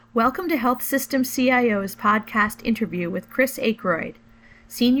Welcome to Health System CIO's podcast interview with Chris Akeroyd,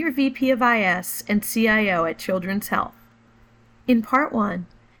 Senior VP of IS and CIO at Children's Health. In Part 1,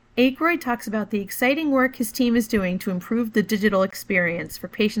 Akeroyd talks about the exciting work his team is doing to improve the digital experience for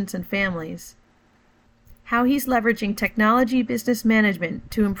patients and families, how he's leveraging technology business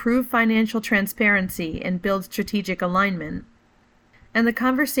management to improve financial transparency and build strategic alignment, and the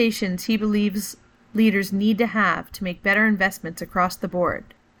conversations he believes leaders need to have to make better investments across the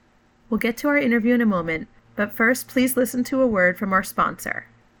board. We'll get to our interview in a moment, but first, please listen to a word from our sponsor.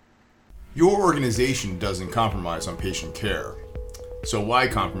 Your organization doesn't compromise on patient care, so why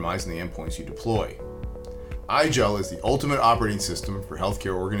compromise on the endpoints you deploy? iGel is the ultimate operating system for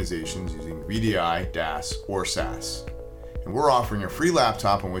healthcare organizations using VDI, DAS, or SaaS. And we're offering a free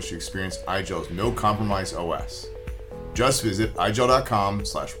laptop on which to experience iGel's no compromise OS. Just visit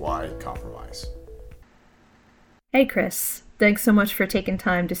igel.com/why-compromise. Hey Chris, thanks so much for taking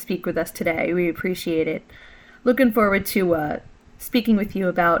time to speak with us today. We appreciate it. Looking forward to speaking with you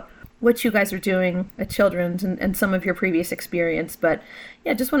about what you guys are doing at Children's and some of your previous experience. But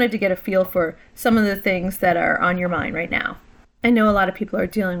yeah, just wanted to get a feel for some of the things that are on your mind right now. I know a lot of people are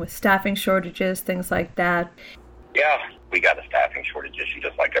dealing with staffing shortages, things like that. Yeah, we got a staffing shortage issue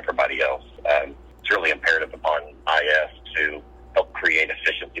just like everybody else. It's really imperative upon IS to help create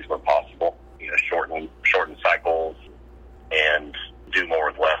efficiencies where possible, shorten cycles and do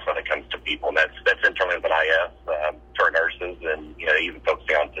more with less when it comes to people. And that's internally with IS, to our nurses and, even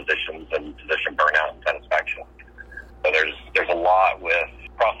focusing on physicians and physician burnout and satisfaction. So there's a lot with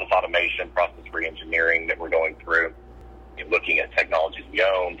process automation, process reengineering that we're going through, looking at technologies we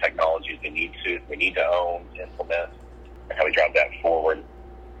own, technologies we need to own, implement, and how we drive that forward.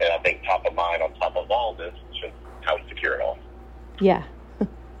 And I think top of mind on top of all this is just how we secure it all. Yeah.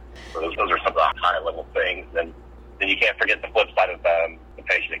 So those are some of the high-level things. And then you can't forget the flip side of the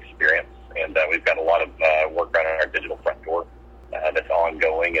patient experience. And we've got a lot of work on our digital front door that's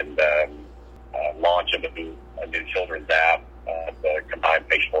ongoing, and launch of a new children's app, the combined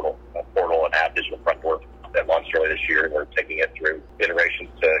patient portal and app digital front door that launched earlier this year. And we're taking it through iterations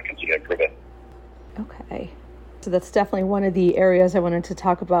to continue to improve it. Okay. So that's definitely one of the areas I wanted to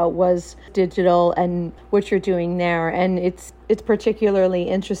talk about was digital and what you're doing there. And it's particularly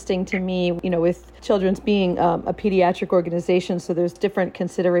interesting to me, with Children's being a pediatric organization, so there's different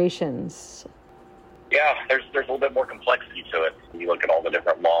considerations. Yeah, there's a little bit more complexity to it. You look at all the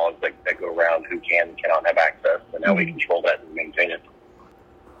different laws that go around who can and cannot have access and how we control that and maintain it.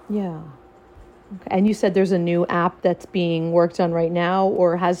 Yeah. Okay. And you said there's a new app that's being worked on right now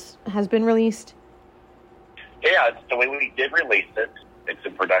or has been released? Yeah, the way we did release it, it's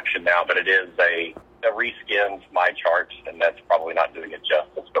in production now, but it is a reskinned MyChart, and that's probably not doing it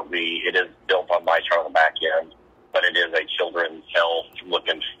justice, but it is built on MyChart on the back end, but it is a children's health look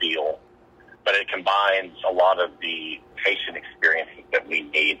and feel. But it combines a lot of the patient experiences that we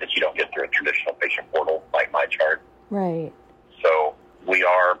need that you don't get through a traditional patient portal like MyChart. Right. So we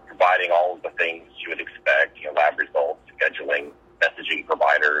are providing all of the things you would expect, lab results, scheduling, messaging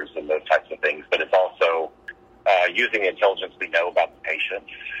providers, and those types of things, but it's also using the intelligence we know about the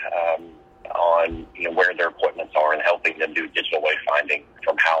patients on where their appointments are and helping them do digital wayfinding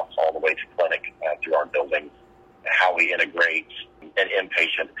from house all the way to clinic through our buildings, how we integrate an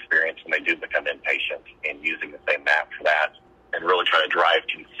inpatient experience when they do become inpatient and using the same map for that, and really try to drive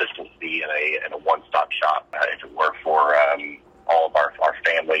consistency in a one-stop shop, if it were, for all of our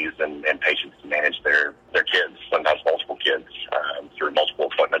families and patients to manage their kids, sometimes multiple kids, through multiple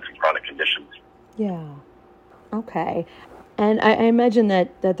appointments and chronic conditions. Yeah. Okay. And I imagine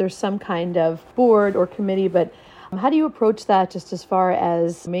that there's some kind of board or committee, but how do you approach that just as far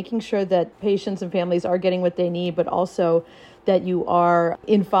as making sure that patients and families are getting what they need, but also that you are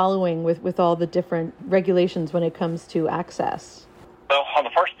in following with all the different regulations when it comes to access? Well, on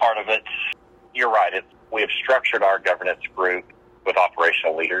the first part of it, you're right. We have structured our governance group with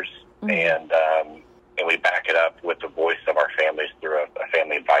operational leaders, and we back it up with the voice of our families through a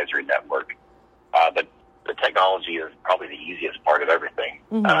family advisory network. The technology is probably the easiest part of everything.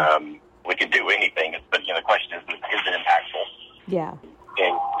 We can do anything, but the question is it impactful? Yeah.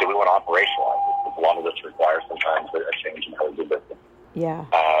 And do we want to operationalize it? Because a lot of this requires sometimes a change in how we do business. Yeah.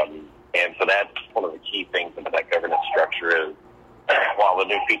 And so that's one of the key things about that governance structure is, while the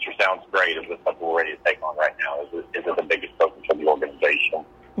new feature sounds great, is this something we're ready to take on right now? Is it the biggest focus of the organization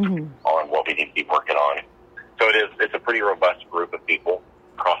on what we need to be working on? So it's a pretty robust group of people,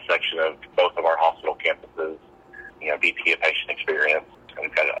 cross-section of both of our hospital campuses, VP of patient experience. And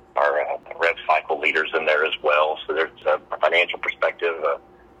we've got our rev cycle leaders in there as well. So there's a financial perspective, a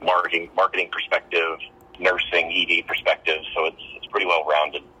marketing perspective, nursing, ED perspective. So it's pretty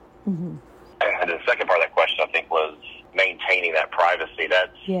well-rounded.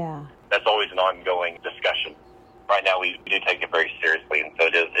 Yeah. That's always an ongoing discussion. Right now, we do take it very seriously, and so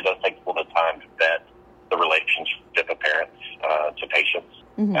it does take a little bit of time to vet the relationship of parents to patients.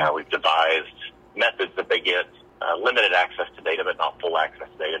 Mm-hmm. We've devised methods that they get limited access to data, but not full access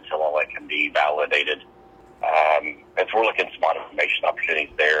to data until all that can be validated. And so we're looking at some automation opportunities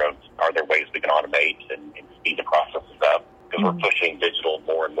there. Are there ways we can automate and speed the processes up? Because we're pushing digital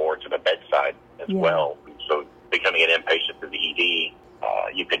more and more to the bedside as well. So becoming an inpatient through the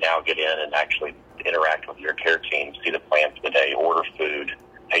ED, you can now get in and actually interact with your care team, see the plan for the day, order food,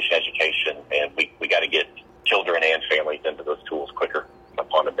 patient education, and we got to get children and families into those tools quicker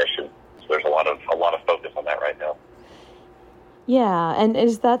upon admission. So there's a lot of focus on that right now. Yeah, and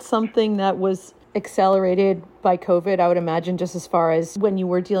is that something that was accelerated by COVID, I would imagine, just as far as when you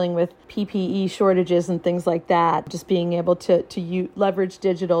were dealing with PPE shortages and things like that, just being able to leverage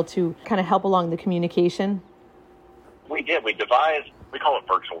digital to kind of help along the communication? We did. We devised, we call it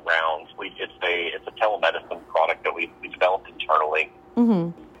virtual rounds. It's a telemedicine product that we developed internally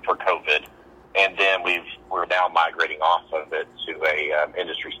for COVID. And then we're now migrating off of it to a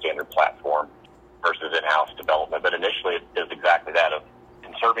industry standard platform versus in-house development. But initially it is exactly that, of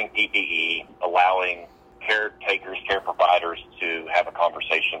conserving PPE, allowing caretakers, care providers to have a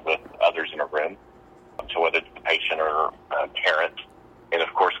conversation with others in a room, so whether it's the patient or parent. And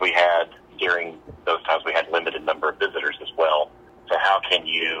of course during those times we had limited number of visitors as well. So how can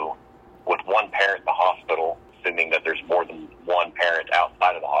you, with one parent in the hospital, assuming that there's more than one parent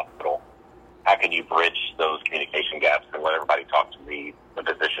outside of the hospital, how can you bridge those communication gaps and let everybody talk to the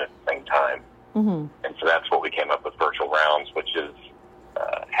physician at the same time? Mm-hmm. And so that's what we came up with virtual rounds, which is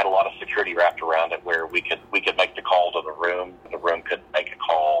had a lot of security wrapped around it, where we could make the call to the room could make a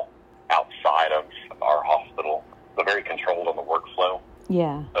call outside of our hospital, so very controlled on the workflow.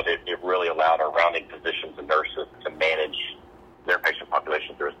 Yeah. But it really allowed our rounding physicians and nurses to manage their patient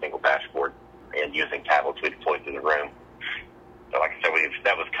population through a single dashboard and using tablets we deployed through the room. So like I said,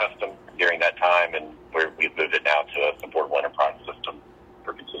 that was custom during that time, and we've moved it now to a supportable enterprise system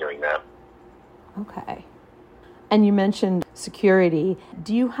for continuing that. Okay. And you mentioned security.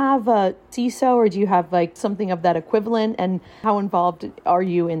 Do you have a CISO, or do you have like something of that equivalent? And how involved are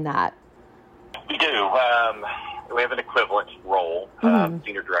you in that? We do. We have an equivalent role,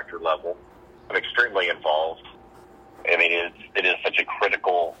 senior director level. I'm extremely involved. I mean, it is such a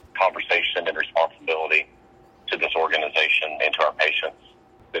critical conversation and responsibility to this organization and to our patients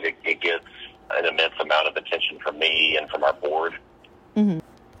that it gets an immense amount of attention from me and from our board. Mm-hmm.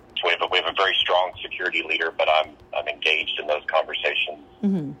 So we have a very strong security leader, but I'm engaged in those conversations,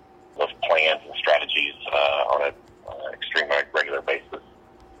 those plans and strategies on an extremely regular basis.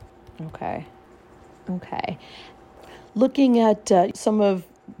 Okay. Looking at some of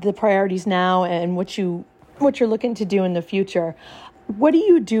the priorities now and what you're looking to do in the future, what do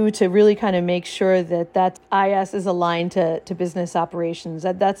you do to really kind of make sure that IS is aligned to business operations?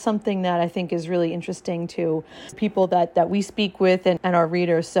 That's something that I think is really interesting to people that we speak with and our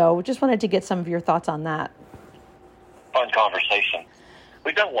readers. So just wanted to get some of your thoughts on that. Fun conversation.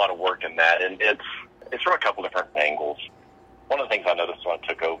 We've done a lot of work in that, and it's from a couple different angles. One of the things I noticed when I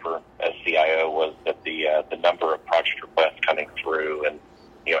took over as CIO was that the number of project requests coming through and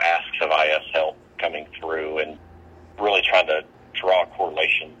asks of IS help coming through, and really trying to draw a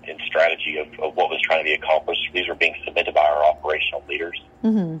correlation in strategy of what was trying to be accomplished. These were being submitted by our operational leaders.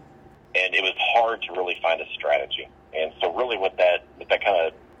 Mm-hmm. And it was hard to really find a strategy. And so really what that kind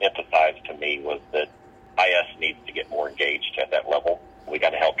of emphasized to me was that IS needs to get more engaged at that level. We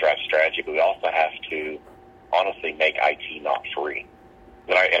got to help drive strategy, but we also have to honestly make IT not free.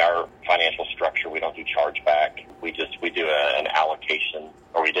 In our financial structure, we don't do chargeback. We do an allocation,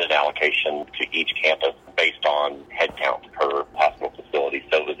 or we did an allocation to each campus based on headcount per hospital facility.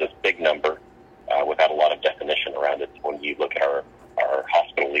 So it was this big number without a lot of definition around it when you look at our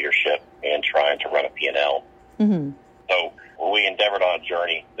hospital leadership and trying to run a P&L. Mm-hmm. So we endeavored on a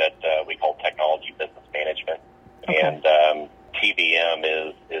journey that we call technology business management. Okay. And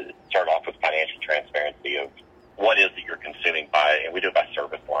TBM is start off with financial transparency of what is it you're consuming by, and we do it by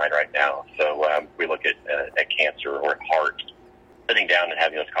service line right now. So we look at cancer or at heart, sitting down and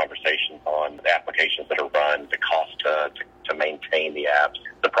having those conversations on the applications that are run, the cost to maintain the apps,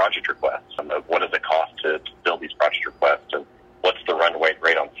 the project requests, and what does it cost to build these project requests, and what's the runway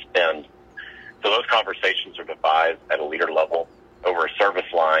rate on spend. So those conversations are devised at a leader level over a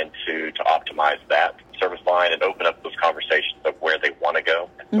service line to optimize that service line and open up those conversations of where they want to go.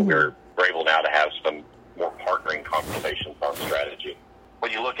 And so we're able now to have some more partnering conversations on strategy.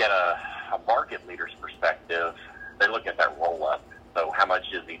 When you look at a market leader's perspective, they look at that roll up. So how much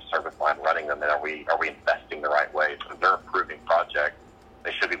is each service line running them, and are we investing the right way? So if they're approving projects,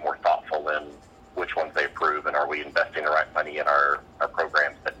 they should which ones they approve, and are we investing the right money in our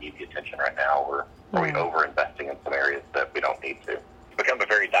programs that need the attention right now, or are we over-investing in some areas that we don't need to? It's become a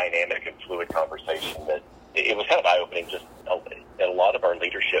very dynamic and fluid conversation that it was kind of eye-opening. Just a lot of our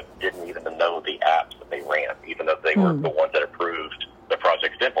leadership didn't even know the apps that they ran, even though they were the ones that approved the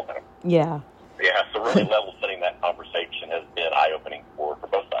projects to implement them. Yeah. Yeah, so really level setting that conversation has been eye-opening for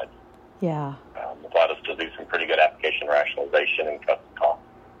both sides. Yeah. It's allowed us to do some pretty good application rationalization and cut some costs.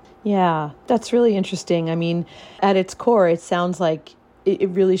 Yeah, that's really interesting. I mean, at its core, it sounds like it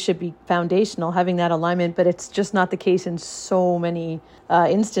really should be foundational, having that alignment, but it's just not the case in so many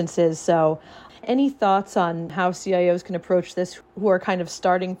instances. So any thoughts on how CIOs can approach this who are kind of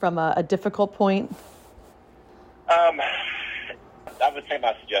starting from a difficult point? I would say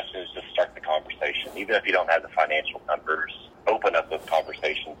my suggestion is just start the conversation. Even if you don't have the financial numbers, open up those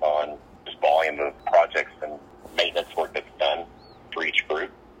conversations on just volume of projects and maintenance work that's done for each group,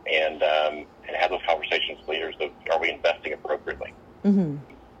 and have those conversations with leaders of, are we investing appropriately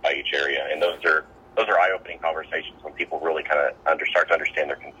by each area? And those are eye-opening conversations when people really kind of start to understand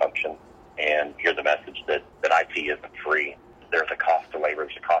their consumption and hear the message that IT isn't free. There's a cost to labor,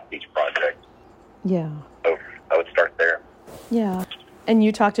 there's a cost to each project. Yeah. So I would start there. Yeah. And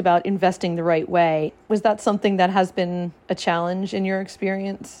you talked about investing the right way. Was that something that has been a challenge in your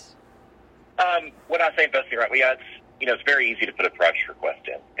experience? When I say investing the right way, it's very easy to put a project request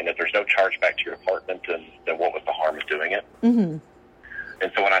in. And if there's no charge back to your department, then what was the harm of doing it? Mm-hmm.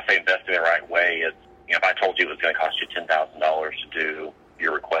 And so when I say investing the right way, it's, if I told you it was going to cost you $10,000 to do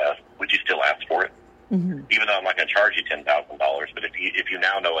your request, would you still ask for it? Mm-hmm. Even though I'm not going to charge you $10,000, but if you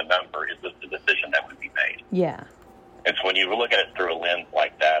now know a number, is this the decision that would be made? Yeah. And so when you look at it through a lens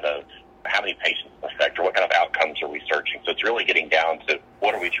like that of how many patients in the sector, what kind of outcomes are we searching? So it's really getting down to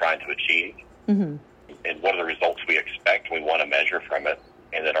what are we trying to achieve, and what are the results we expect, we want to measure from it,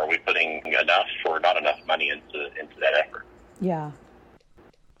 and then are we putting enough or not enough money into that effort? Yeah.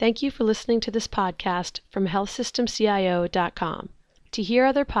 Thank you for listening to this podcast from healthsystemcio.com. To hear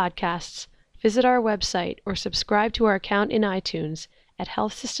other podcasts, visit our website or subscribe to our account in iTunes at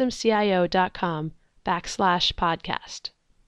healthsystemcio.com/podcast.